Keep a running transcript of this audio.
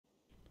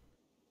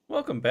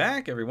Welcome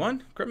back,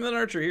 everyone. Criminal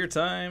Archer here.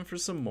 Time for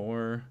some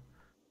more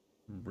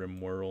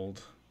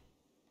RIMWORLD.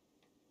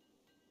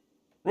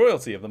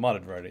 Royalty of the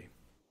modded variety.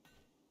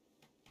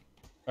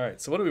 Alright,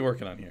 so what are we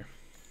working on here?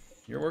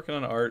 You're working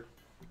on art.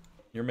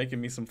 You're making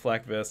me some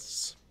flak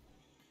vests.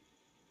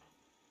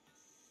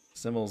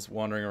 Simmel's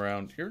wandering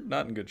around. You're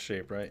not in good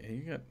shape, right? Hey,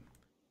 you got...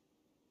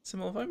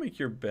 Simmel, if I make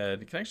your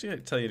bed, can I actually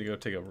tell you to go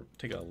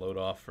take a load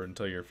off for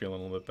until you're feeling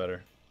a little bit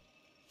better?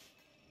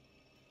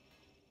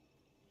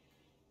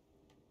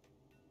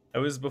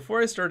 Before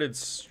I started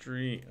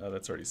stream... Oh,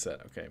 that's already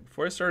set. Okay.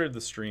 Before I started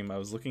the stream, I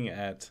was looking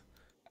at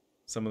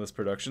some of this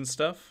production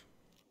stuff.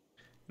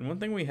 And one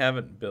thing we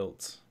haven't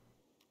built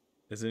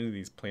is any of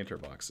these planter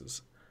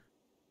boxes.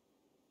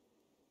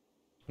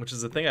 Which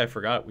is a thing I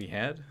forgot we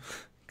had.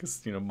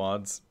 Because, you know,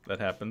 mods,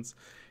 that happens.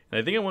 And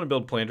I think I want to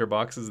build planter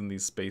boxes in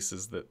these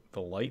spaces that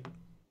the light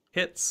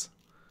hits.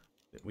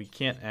 That we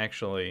can't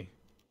actually...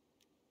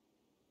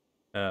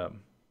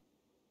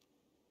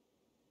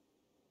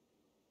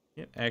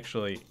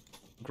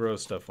 grow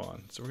stuff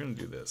on. So we're going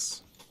to do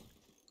this.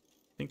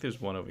 I think there's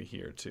one over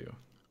here too.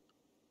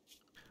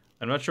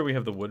 I'm not sure we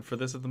have the wood for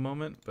this at the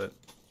moment, but at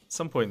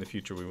some point in the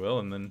future we will,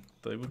 and then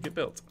they will get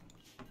built.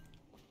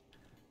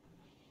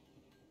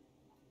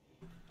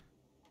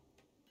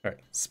 Alright,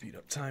 speed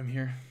up time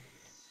here.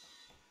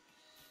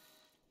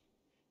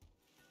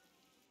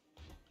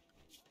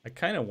 I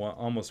kind of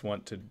almost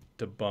want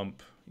to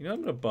bump... You know,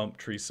 I'm going to bump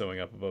tree sowing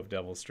up above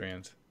Devil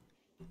Strand.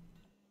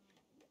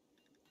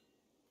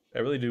 I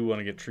really do want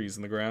to get trees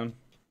in the ground.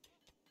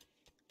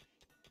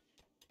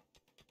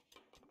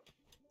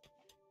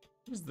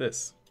 What is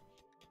this?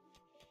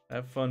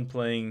 Have fun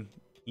playing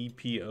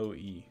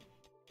EPOE.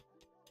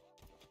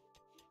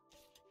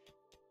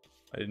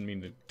 I didn't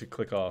mean to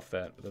click off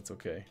that, but that's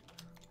okay.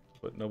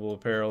 Put noble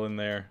apparel in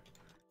there.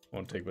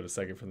 Won't take but a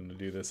second for them to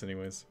do this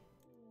anyways.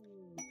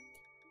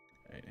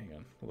 Alright, hang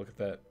on. We'll look at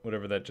that.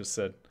 Whatever that just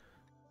said.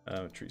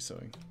 Tree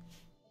sowing.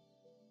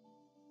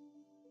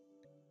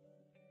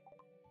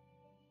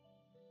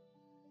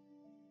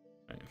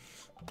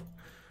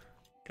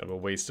 Kind of a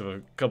waste of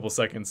a couple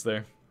seconds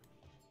there.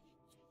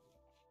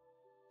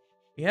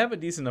 We have a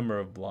decent number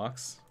of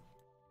blocks,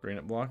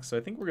 granite blocks, so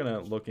I think we're gonna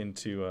look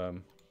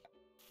into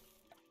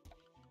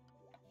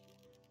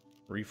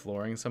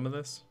reflooring some of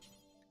this.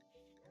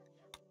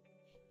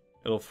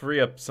 It'll free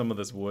up some of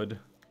this wood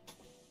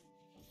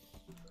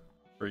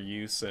for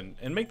use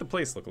and make the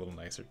place look a little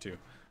nicer too.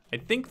 I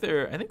think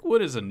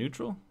wood is a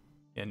neutral,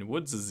 and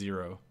wood's a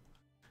 0.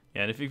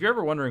 Yeah, and if you're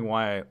ever wondering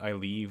why I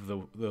leave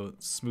the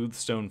smooth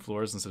stone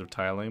floors instead of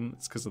tiling,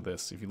 it's because of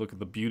this. If you look at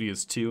the beauty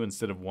is 2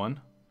 instead of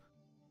 1.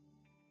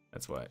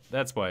 That's why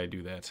I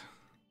do that.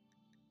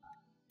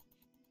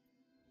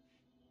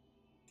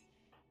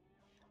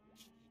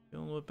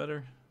 Feeling a little bit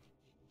better?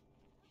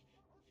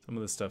 Some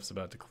of this stuff's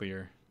about to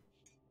clear.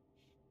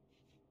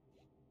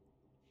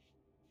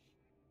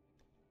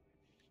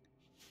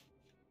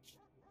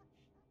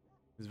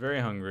 He's very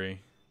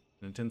hungry,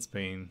 in intense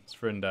pain. His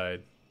friend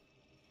died.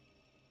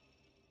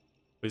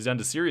 But he's down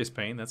to serious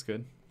pain, that's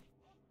good.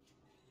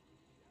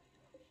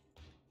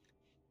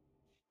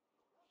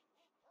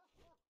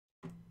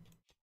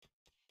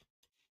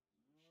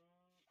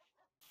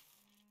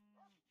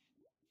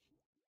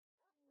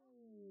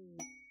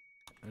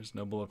 There's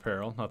noble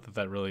apparel. Not that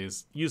that really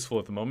is useful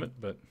at the moment,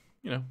 but,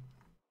 you know,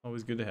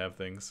 always good to have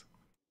things.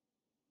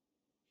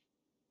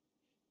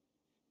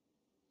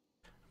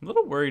 I'm a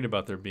little worried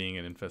about there being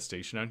an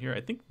infestation out here. I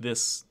think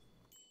this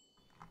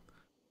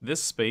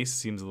space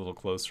seems a little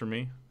close for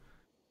me.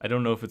 I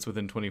don't know if it's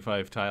within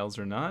 25 tiles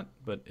or not,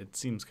 but it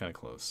seems kind of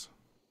close.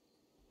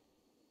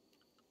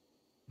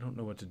 I don't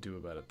know what to do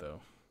about it,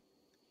 though.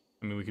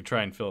 I mean, we could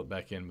try and fill it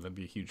back in, but that'd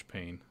be a huge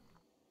pain.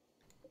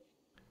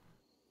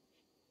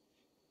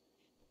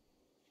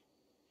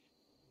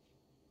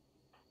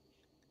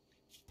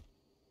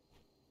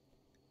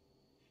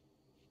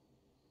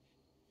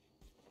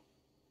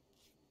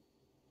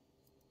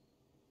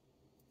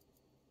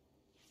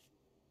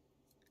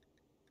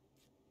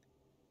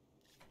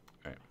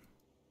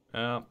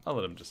 I'll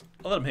let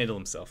him handle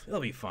himself. He'll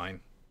be fine.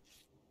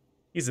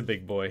 He's a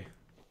big boy.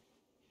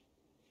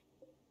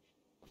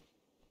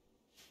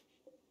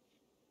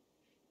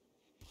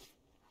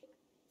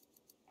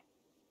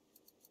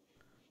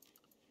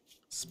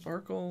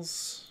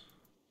 Sparkles,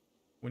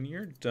 when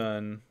you're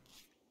done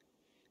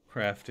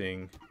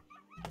crafting...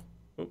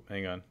 Oh,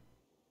 hang on.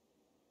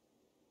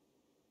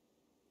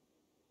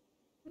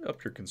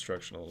 Up your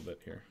construction a little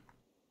bit here.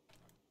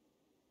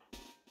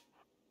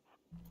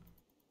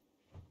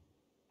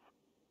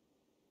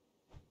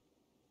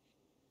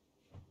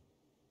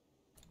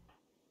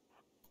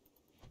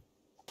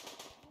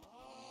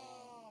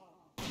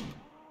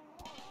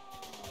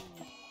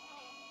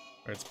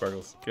 Alright,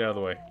 Sparkles, get out of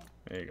the way.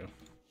 There you go.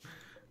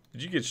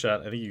 Did you get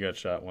shot? I think you got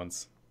shot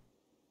once.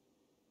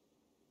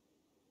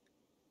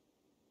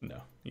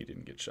 No, you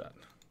didn't get shot.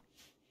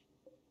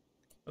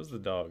 How's the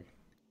dog?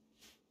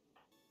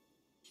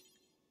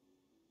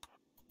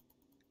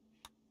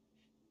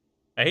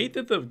 I hate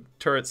that the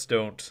turrets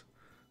don't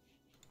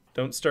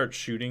Don't start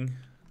shooting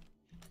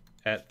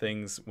at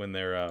things when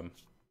they're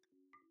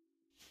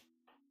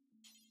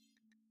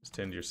just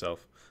tend to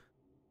yourself.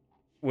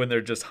 When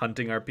they're just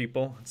hunting our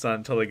people, it's not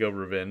until they go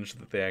revenge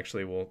that they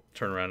actually will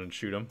turn around and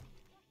shoot them.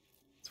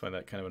 I find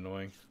that kind of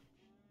annoying.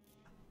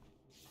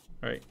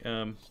 All right,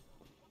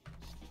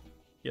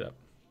 get up.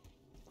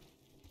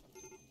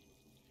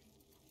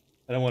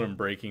 I don't want him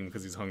breaking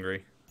because he's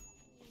hungry.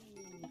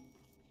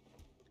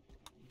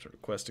 Sort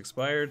of quest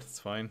expired. It's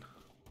fine.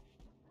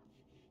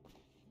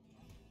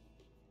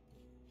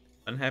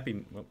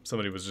 Unhappy. Well,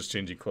 somebody was just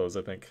changing clothes,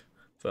 I think.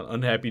 It's an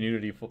unhappy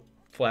nudity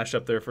flash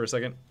up there for a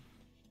second.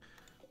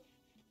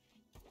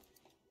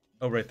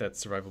 Oh, right, that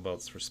survival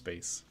belt's for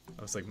space.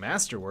 I was like,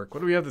 masterwork?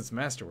 What do we have that's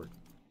masterwork?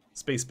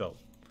 Space belt.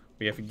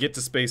 We have to get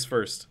to space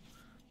first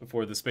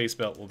before the space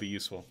belt will be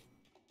useful.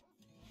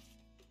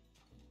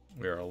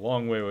 We are a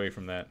long way away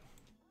from that.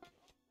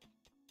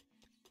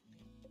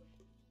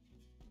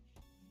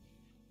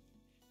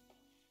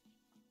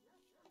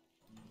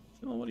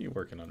 So, what are you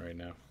working on right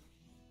now?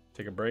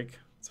 Take a break?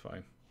 It's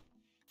fine.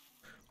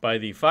 By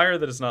the fire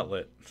that is not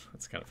lit.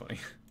 That's kind of funny.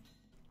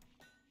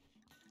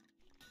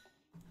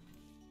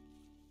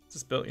 Is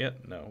this built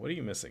yet? No. What are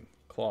you missing?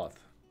 Cloth.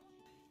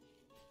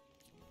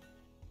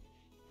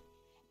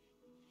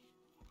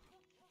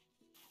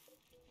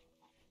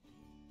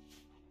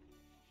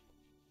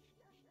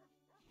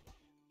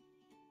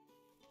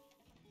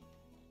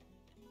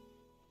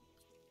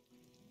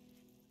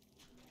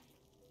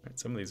 Alright,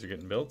 some of these are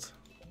getting built.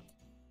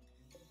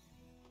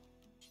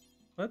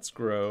 Let's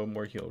grow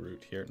more heel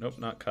root here. Nope,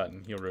 not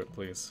cotton. Heel root,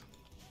 please.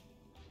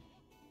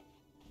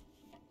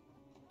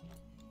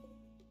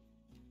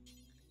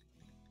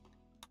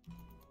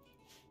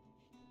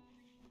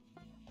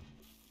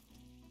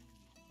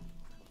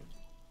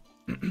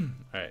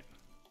 Alright.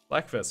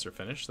 Black vests are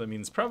finished. That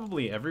means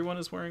probably everyone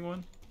is wearing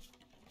one.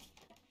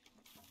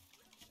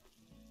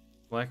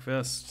 Black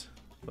vest.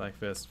 Black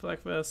vest.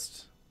 Black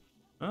vest.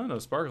 Oh, no,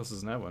 Sparkles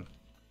doesn't have one.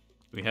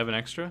 Do we have an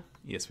extra?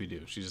 Yes, we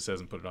do. She just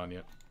hasn't put it on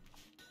yet.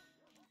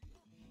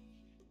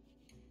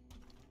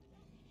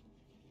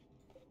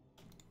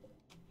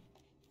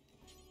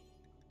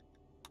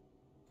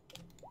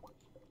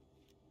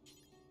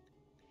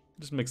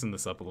 Just mixing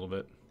this up a little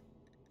bit.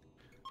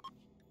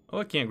 Oh,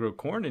 I can't grow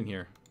corn in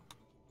here.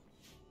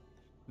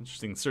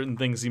 Interesting. Certain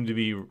things seem to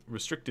be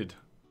restricted.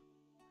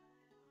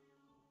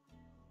 I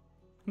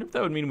wonder if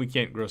that would mean we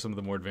can't grow some of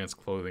the more advanced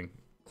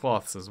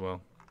cloths as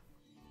well.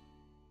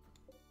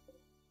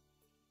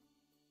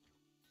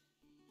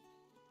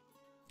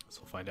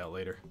 So we'll find out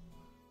later.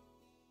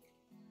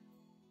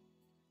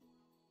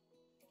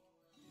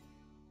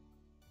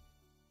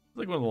 It's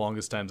like one of the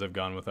longest times I've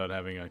gone without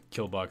having a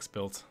kill box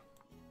built.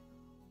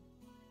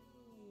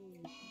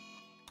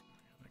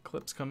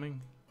 Clips coming.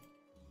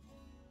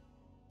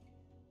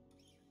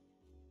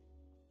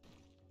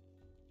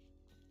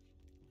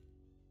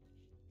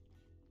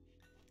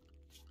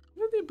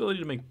 You have the ability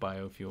to make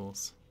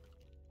biofuels.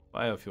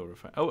 Biofuel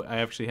refine. Oh, I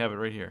actually have it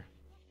right here.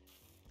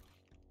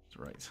 That's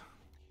right.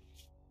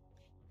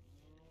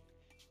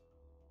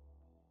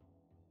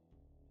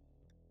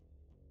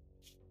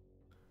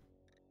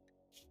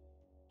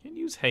 Can't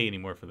use hay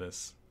anymore for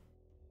this.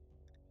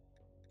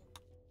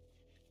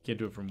 Can't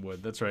do it from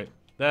wood. That's right.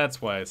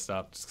 That's why I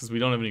stopped. It's because we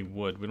don't have any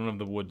wood. We don't have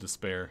the wood to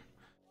spare.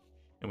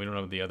 And we don't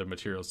have the other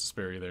materials to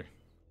spare either.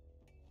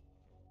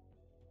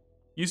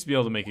 Used to be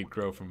able to make it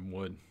grow from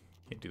wood.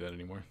 Can't do that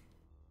anymore.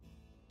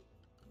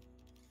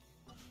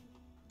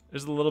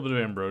 There's a little bit of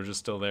ambrosia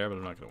still there, but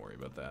I'm not going to worry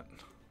about that.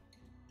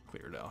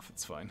 Clear it off.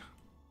 It's fine.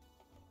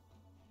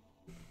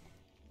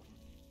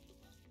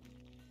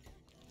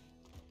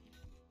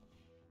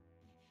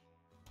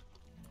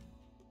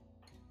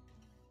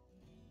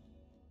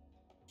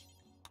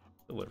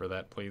 Deliver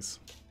that, please.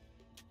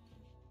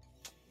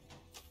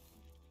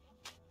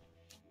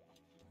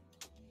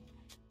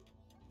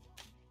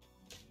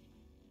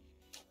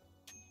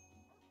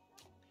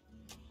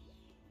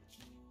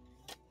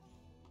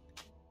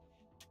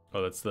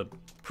 Oh, that's the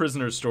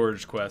prisoner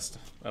storage quest.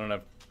 I don't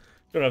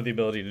have the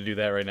ability to do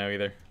that right now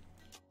either.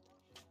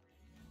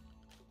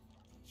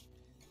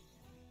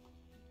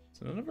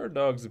 So none of our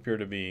dogs appear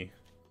to be...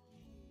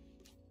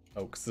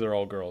 Oh, because they're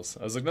all girls.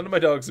 I was like, none of my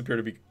dogs appear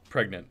to be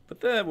pregnant.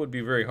 But that would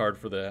be very hard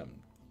for them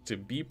to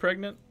be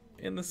pregnant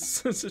in this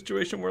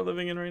situation we're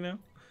living in right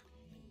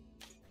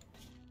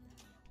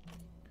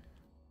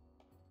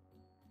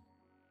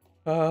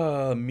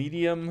now.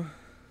 Medium.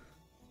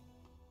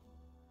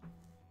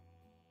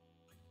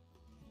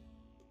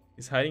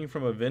 He's hiding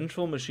from a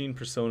vengeful machine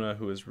persona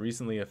who has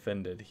recently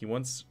offended. He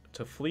wants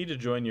to flee to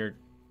join your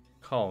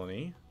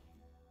colony.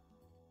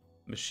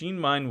 Machine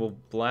Mind will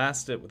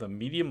blast it with a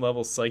medium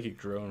level psychic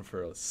drone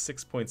for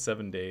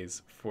 6.7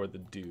 days for the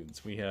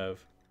dudes. We have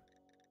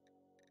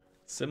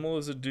Simmel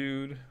is a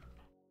dude.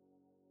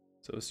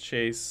 So is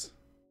Chase.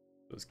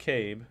 So is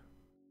Cabe.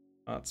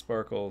 Not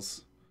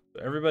Sparkles. So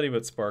everybody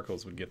but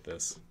Sparkles would get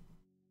this.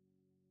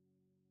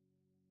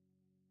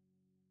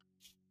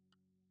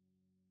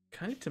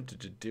 Kind of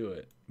tempted to do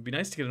it. It'd be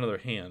nice to get another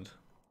hand.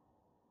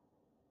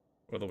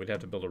 Although we'd have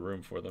to build a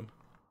room for them.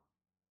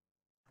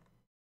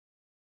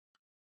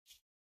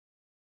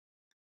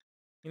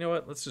 You know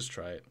what? Let's just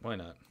try it. Why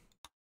not?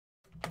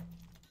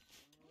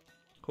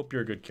 Hope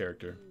you're a good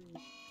character.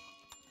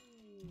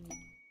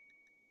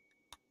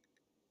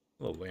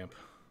 Hello, lamp.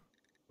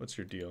 What's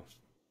your deal?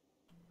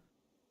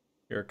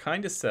 You're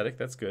kind ascetic.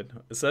 That's good.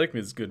 Ascetic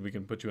is good. We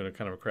can put you in a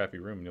kind of a crappy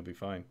room and you'll be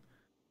fine.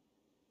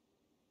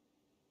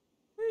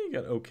 You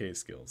got okay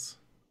skills.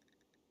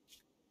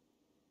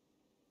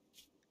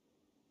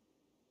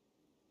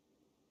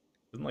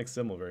 Doesn't like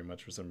Simmel very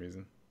much for some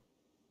reason.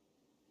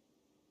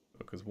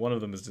 Because one of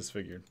them is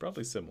disfigured.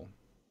 Probably Simmel.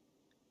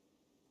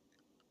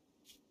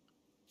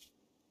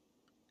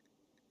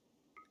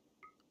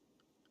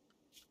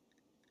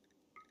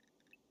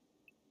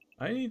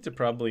 I need to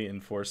probably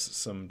enforce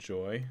some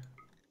joy.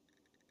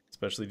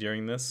 Especially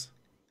during this.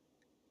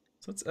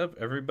 So let's up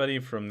everybody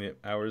from the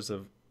hours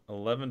of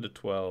 11 to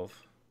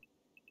 12.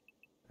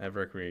 Have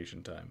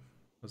recreation time.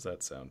 How's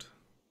that sound?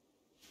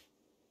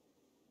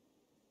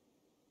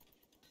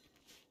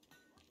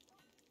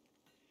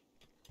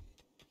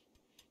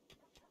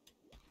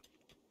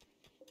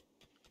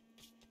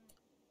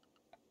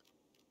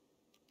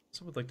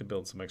 So I would like to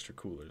build some extra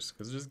coolers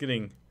because it's just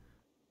getting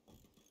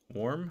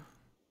warm.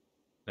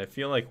 I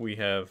feel like we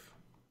have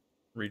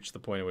reached the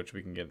point at which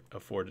we can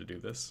afford to do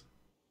this.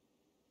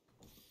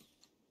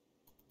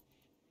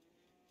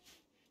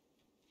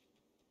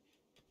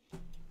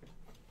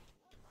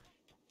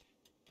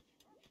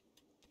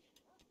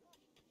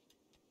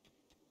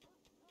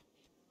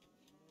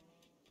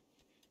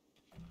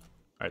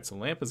 Alright, so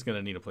Lamp is going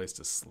to need a place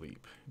to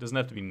sleep. It doesn't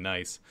have to be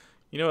nice.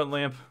 You know what,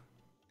 Lamp?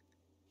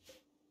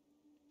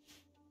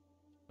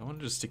 I want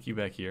to just stick you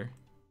back here.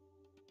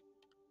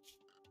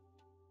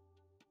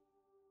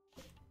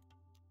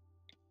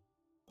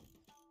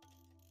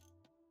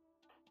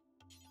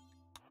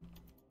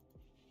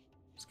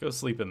 Just go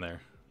sleep in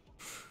there.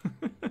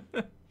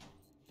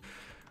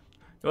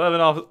 You'll have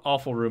an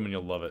awful room and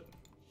you'll love it.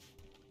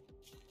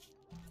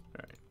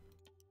 Alright.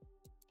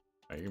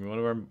 Alright, you're going to be one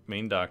of our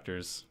main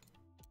doctors.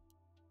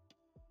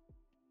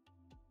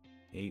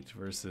 8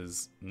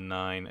 versus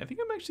 9. I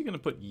think I'm actually going to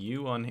put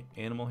you on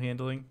animal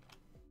handling.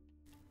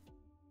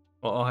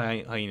 Well,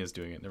 Hyena's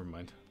doing it. Never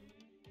mind.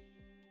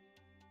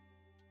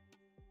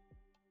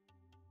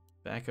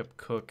 Backup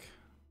cook.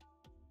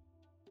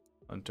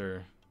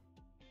 Hunter.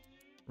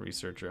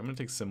 Researcher. I'm going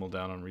to take Simmel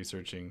down on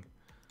researching.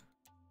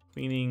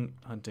 Cleaning,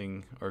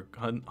 hunting, or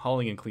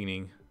hauling and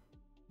cleaning.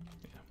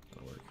 Yeah,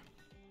 that'll work.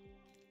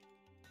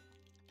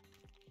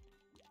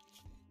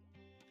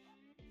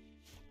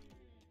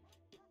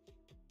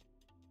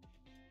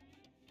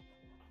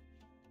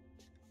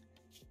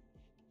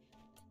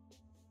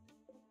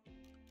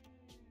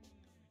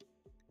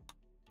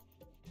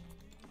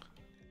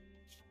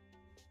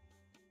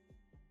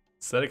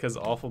 Aesthetic has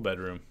awful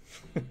bedroom.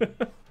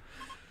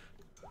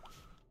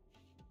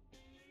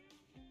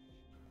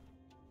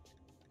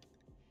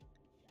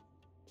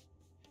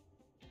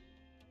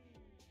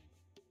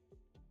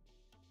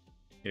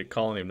 A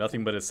colony of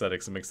nothing but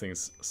aesthetics. It makes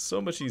things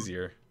so much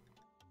easier.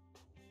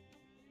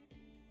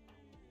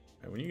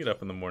 Right, when you get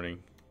up in the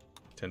morning,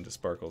 tend to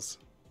sparkles.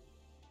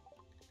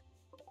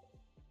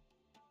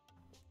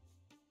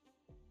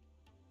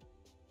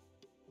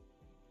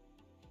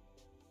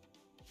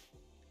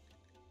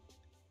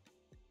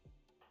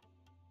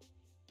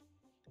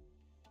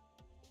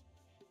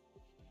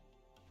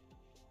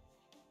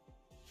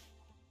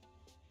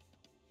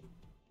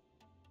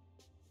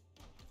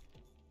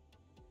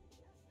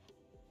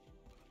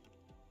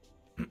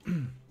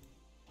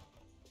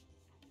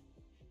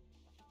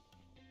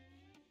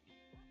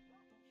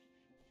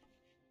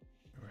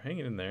 We're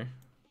hanging in there.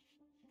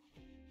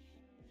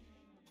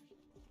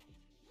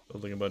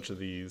 Building a bunch of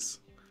these.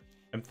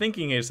 I'm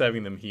thinking just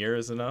having them here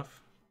is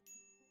enough.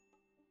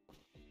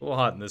 A little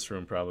hot in this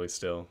room probably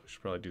still.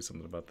 Should probably do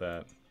something about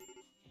that.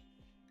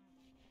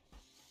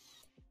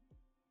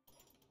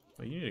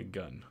 Well, you need a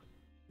gun.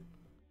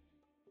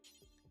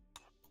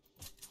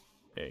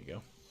 There you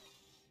go.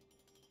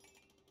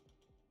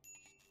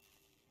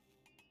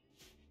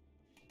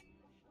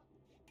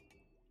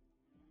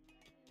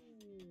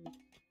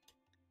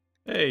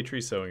 Hey,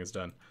 tree sowing is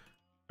done.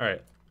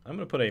 Alright, I'm going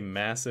to put a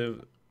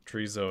massive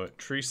tree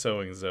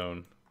sowing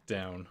zone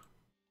down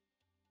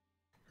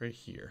right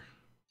here.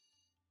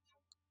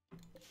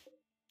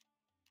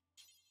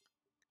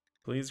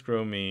 Please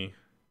grow me.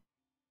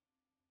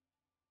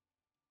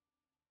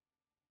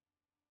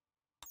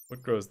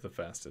 What grows the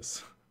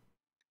fastest?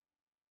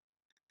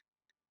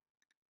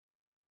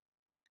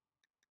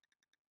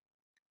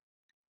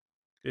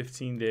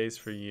 "15 days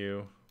for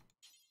you.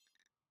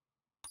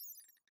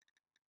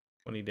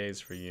 20 days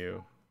for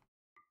you."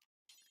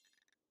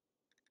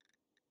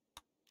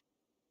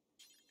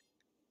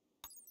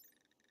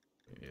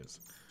 It is.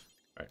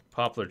 Alright,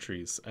 poplar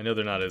trees. I know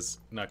they're not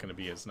going to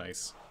be as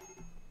nice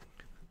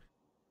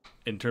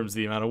in terms of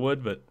the amount of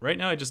wood, but right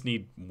now I just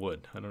need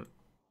wood. I don't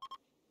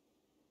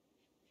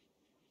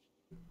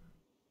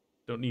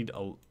need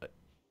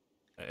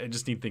I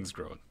just need things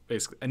growing.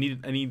 Basically, I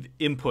need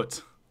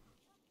input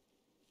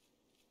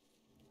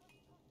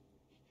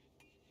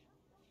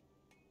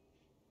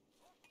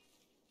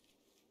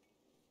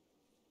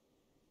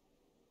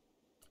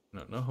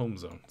No, no home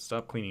zone.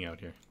 Stop cleaning out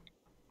here.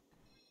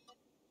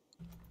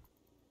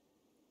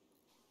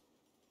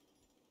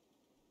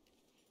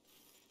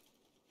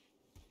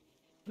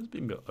 What's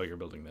being built? Oh, you're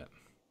building that.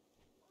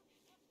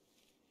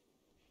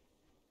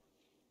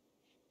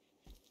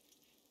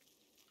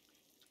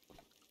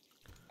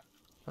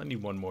 I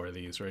need one more of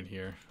these right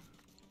here.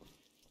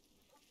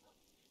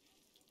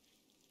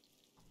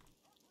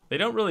 They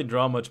don't really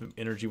draw much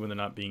energy when they're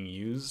not being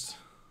used.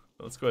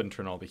 But let's go ahead and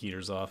turn all the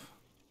heaters off.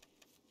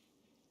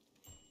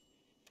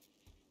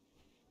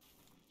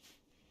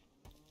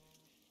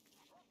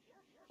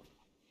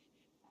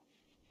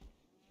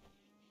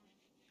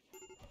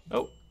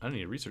 Oh, I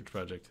need a research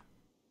project.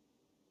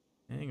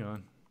 Hang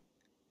on.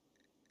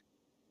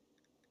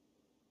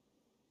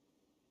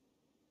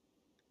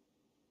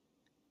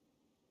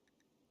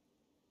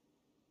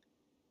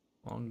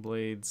 Long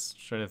blades.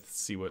 Trying to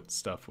see what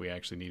stuff we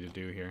actually need to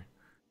do here.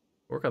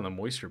 Work on the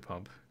moisture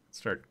pump.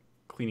 Start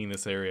cleaning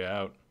this area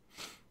out.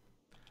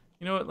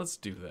 You know what? Let's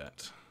do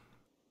that.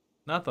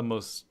 Not the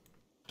most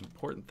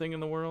important thing in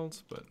the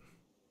world, but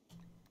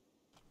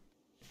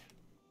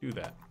do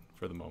that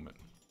for the moment.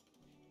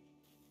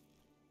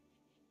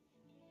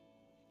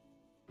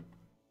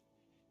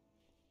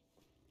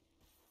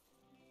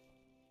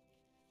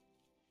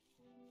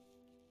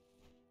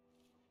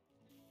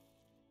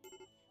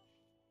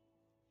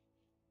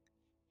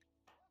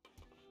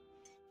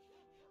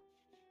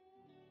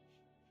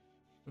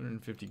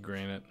 $150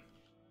 granite.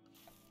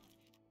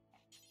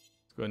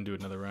 Let's go ahead and do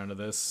another round of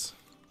this.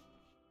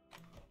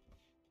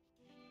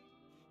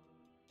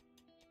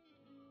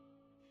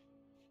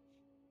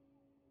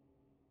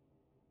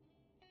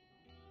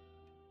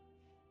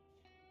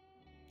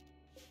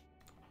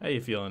 How you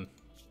feeling,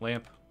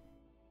 lamp?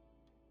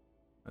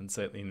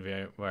 Unsightly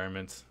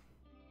environment.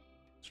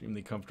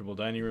 Extremely comfortable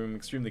dining room.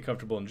 Extremely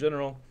comfortable in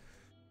general.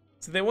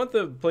 So they want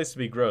the place to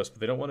be gross, but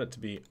they don't want it to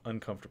be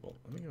uncomfortable.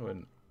 Let me go ahead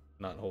and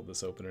not hold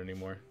this open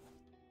anymore.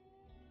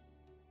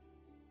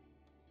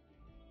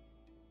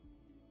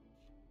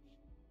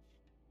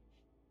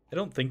 I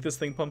don't think this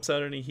thing pumps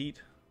out any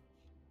heat.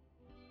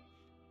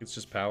 It's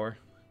just power.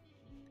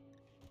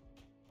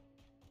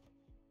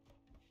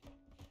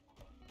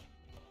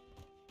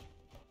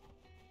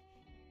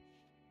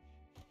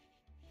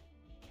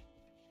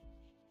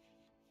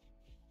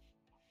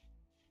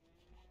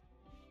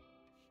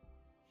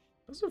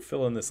 Let's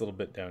fill in this little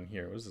bit down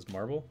here. What is this,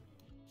 marble?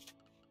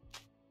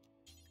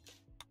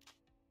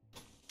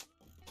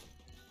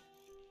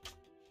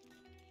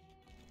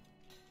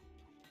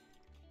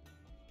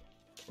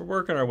 We're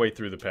working our way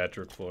through the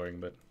patchwork flooring,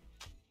 but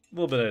a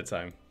little bit at a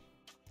time.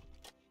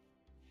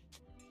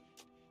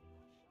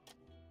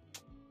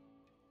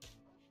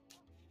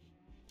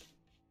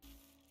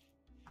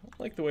 I don't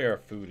like the way our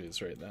food is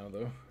right now,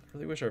 though. I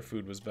really wish our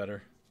food was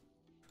better.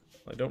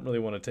 I don't really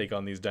want to take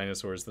on these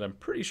dinosaurs that I'm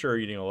pretty sure are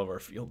eating all of our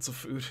fields of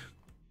food.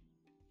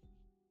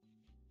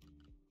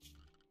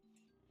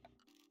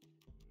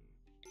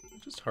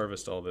 Just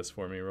harvest all this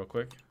for me real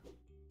quick.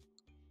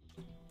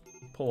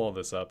 Pull all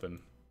this up and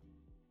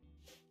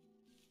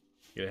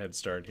get a head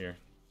start here.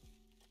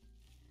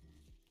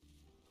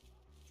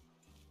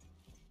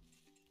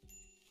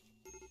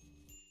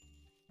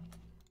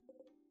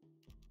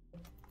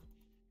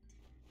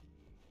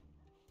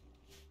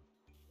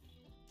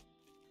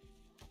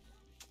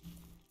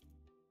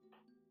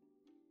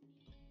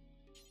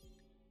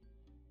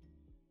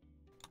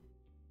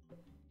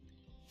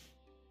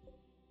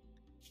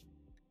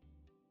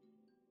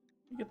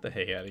 Get the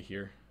hay out of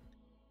here.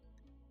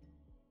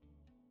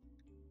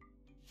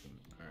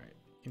 Alright,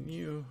 can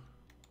you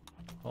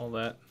haul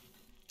that?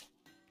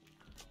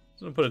 I'm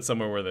gonna put it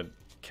somewhere where the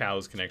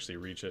cows can actually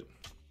reach it.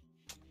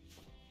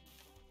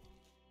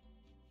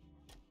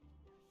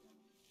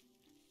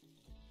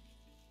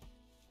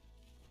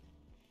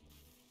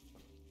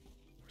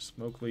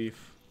 Smoke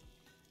leaf.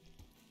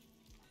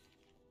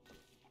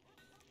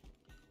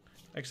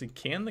 Actually,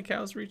 can the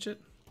cows reach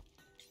it?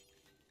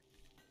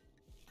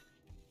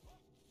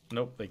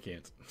 Nope, they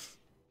can't.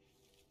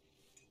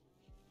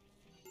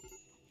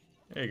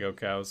 There you go,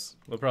 cows.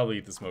 They'll probably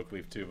eat the smoke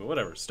leaf too, but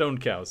whatever.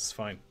 Stoned cows is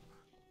fine.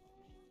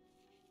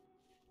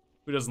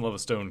 Who doesn't love a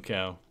stoned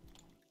cow?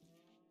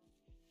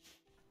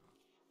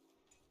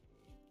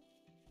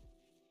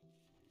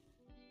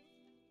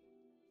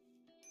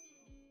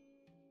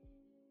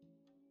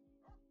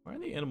 Why are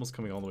the animals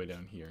coming all the way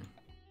down here?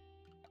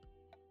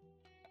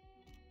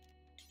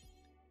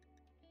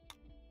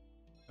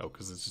 Oh,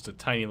 because it's just a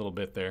tiny little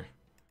bit there.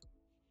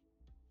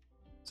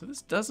 So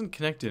this doesn't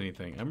connect to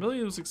anything. I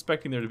really was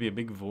expecting there to be a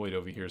big void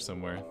over here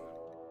somewhere.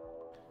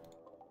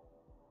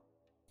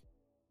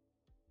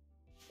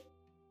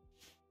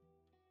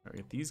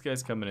 Alright, these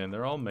guys coming in.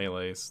 They're all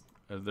melees.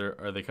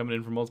 Are they coming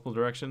in from multiple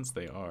directions?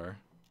 They are.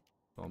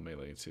 All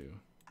melee too.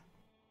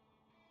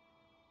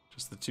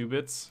 Just the 2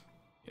 bits?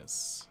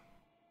 Yes.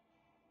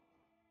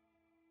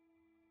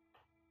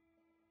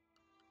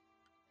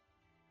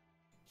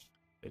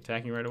 They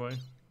attacking right away?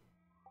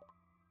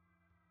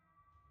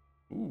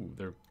 Ooh,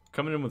 they're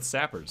coming in with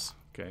sappers.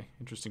 Okay,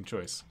 interesting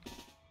choice.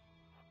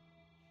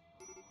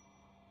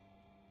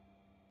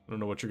 don't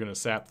know what you're gonna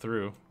sap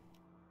through.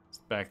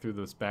 Just back through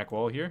this back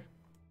wall here.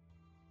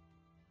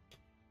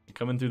 You're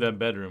coming through that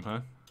bedroom,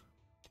 huh?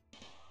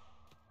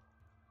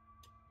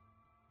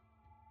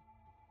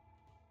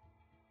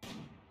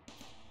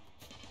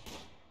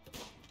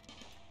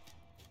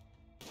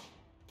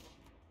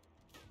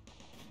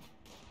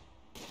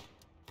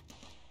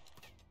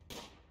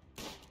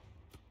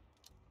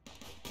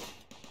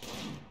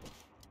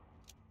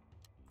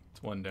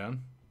 It's one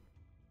down.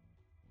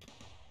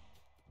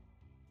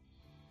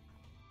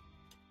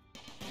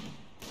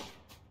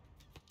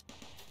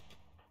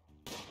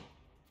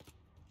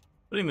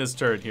 Putting this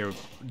turret here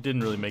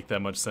didn't really make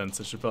that much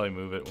sense. I should probably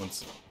move it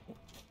once.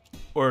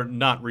 Or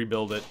not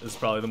rebuild it is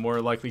probably the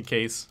more likely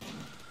case.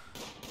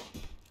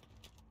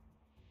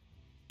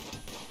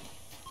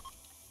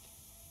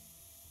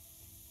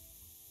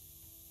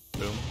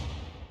 Boom.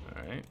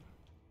 Alright.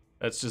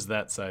 That's just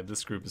that side.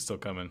 This group is still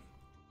coming.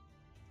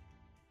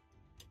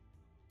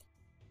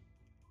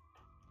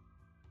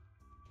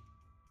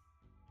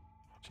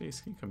 Chase,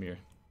 can you come here?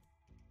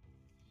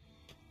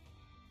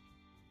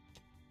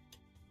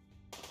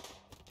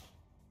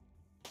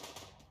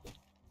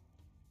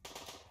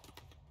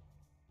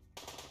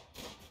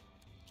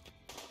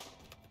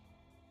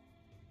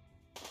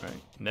 Alright,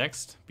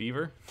 next,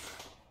 beaver.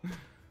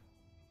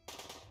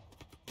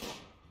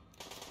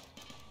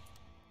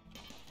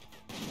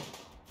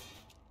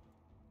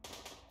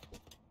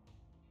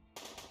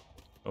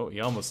 Oh,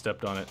 he almost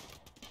stepped on it.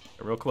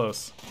 Got real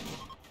close.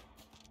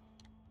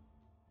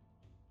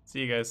 See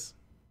you guys.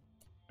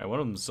 Alright, one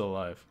of them's still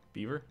alive.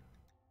 Beaver.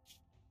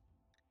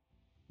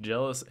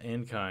 Jealous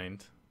and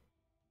kind.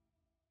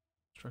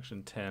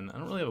 Instruction 10. I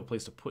don't really have a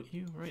place to put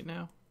you right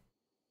now.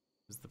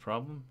 Is the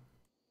problem?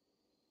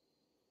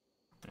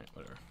 Alright,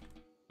 whatever.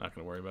 Not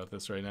gonna worry about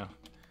this right now.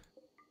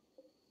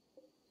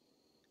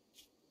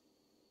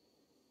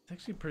 It's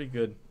actually pretty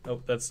good.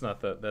 Oh, that's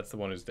not that's the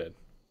one who's dead.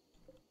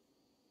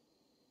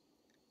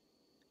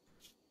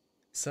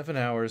 7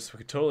 hours. We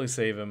could totally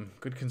save him.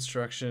 Good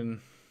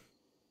construction.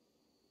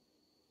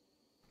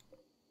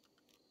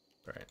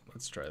 Alright,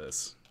 let's try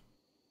this.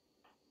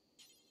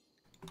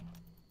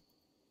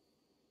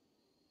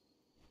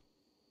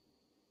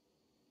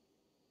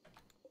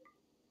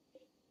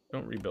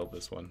 Don't rebuild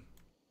this one.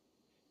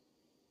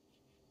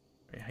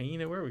 Right,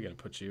 hyena, where are we gonna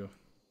put you?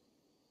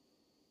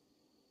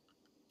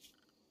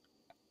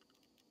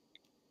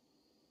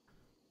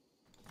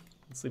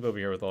 Let's sleep over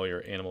here with all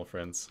your animal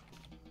friends.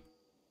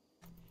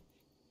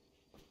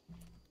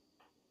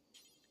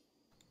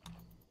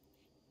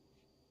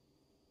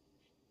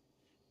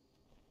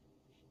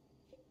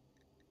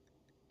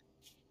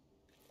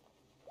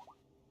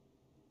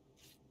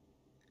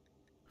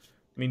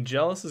 I mean,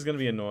 jealous is going to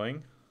be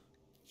annoying,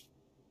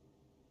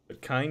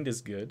 but kind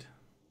is good.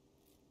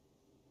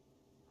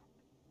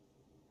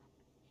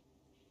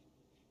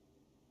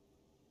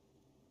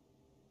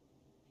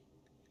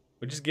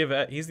 We just give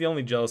he's the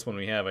only jealous one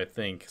we have, I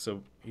think.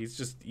 So he's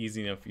just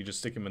easy enough. You just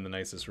stick him in the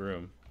nicest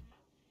room.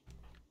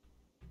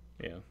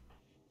 Yeah.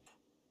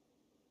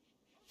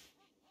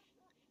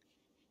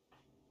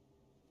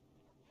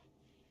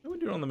 What are we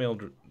doing on the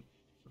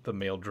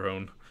male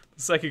drone?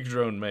 The psychic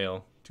drone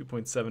male.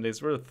 2.7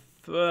 days. We're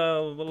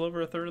a little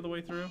over a third of the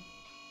way through.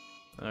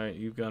 Alright,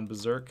 you've gone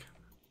berserk.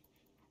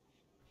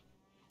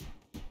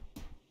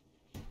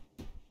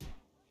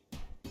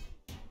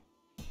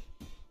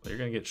 Well, you're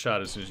gonna get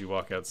shot as soon as you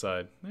walk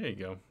outside. There you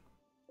go.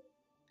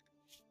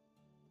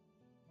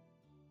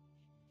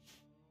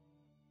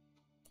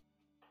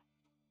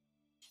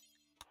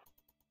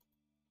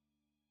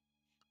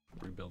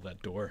 Rebuild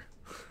that door.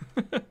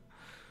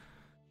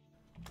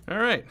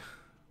 Alright.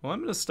 Well, I'm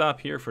gonna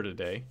stop here for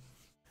today.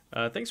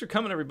 Thanks for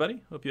coming,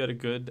 everybody. Hope you had a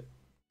good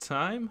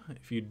time.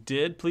 If you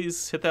did,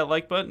 please hit that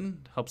like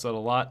button. It helps out a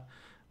lot.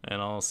 And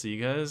I'll see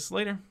you guys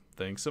later.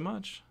 Thanks so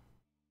much.